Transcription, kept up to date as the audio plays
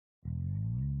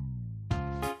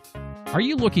Are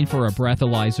you looking for a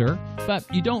breathalyzer, but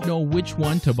you don't know which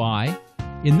one to buy?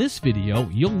 In this video,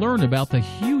 you'll learn about the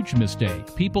huge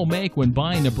mistake people make when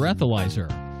buying a breathalyzer.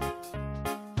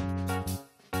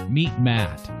 Meet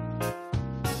Matt.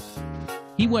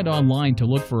 He went online to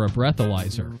look for a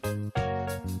breathalyzer,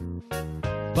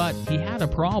 but he had a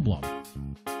problem.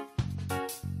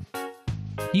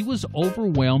 He was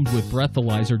overwhelmed with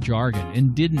breathalyzer jargon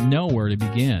and didn't know where to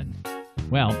begin.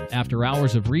 Well, after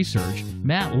hours of research,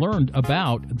 Matt learned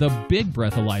about the big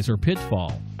breathalyzer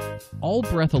pitfall. All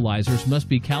breathalyzers must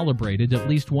be calibrated at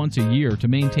least once a year to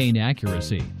maintain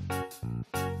accuracy.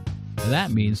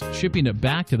 That means shipping it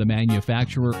back to the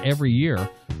manufacturer every year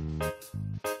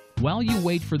while you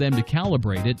wait for them to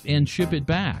calibrate it and ship it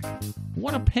back.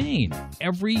 What a pain,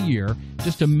 every year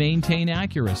just to maintain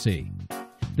accuracy.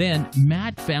 Then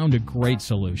Matt found a great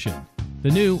solution,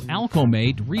 the new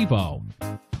AlcoMate REVO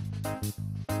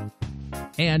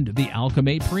and the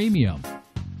AlcoMate Premium.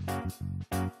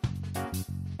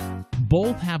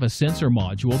 Both have a sensor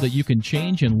module that you can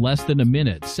change in less than a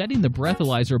minute, setting the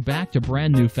breathalyzer back to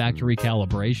brand new factory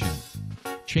calibration.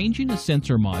 Changing a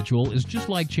sensor module is just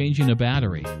like changing a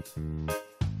battery.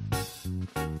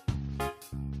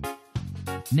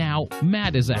 Now,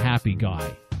 Matt is a happy guy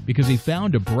because he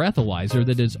found a breathalyzer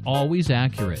that is always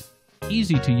accurate,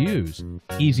 easy to use,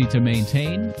 easy to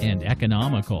maintain, and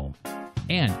economical.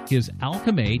 And his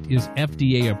AlcoMate is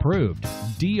FDA approved,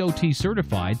 DOT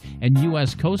certified, and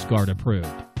U.S. Coast Guard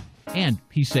approved. And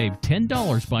he saved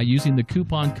 $10 by using the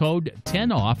coupon code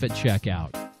 10OFF at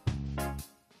checkout.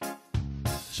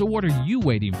 So what are you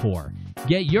waiting for?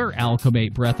 Get your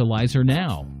AlcoMate breathalyzer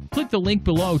now. Click the link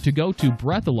below to go to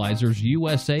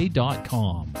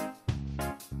breathalyzersusa.com.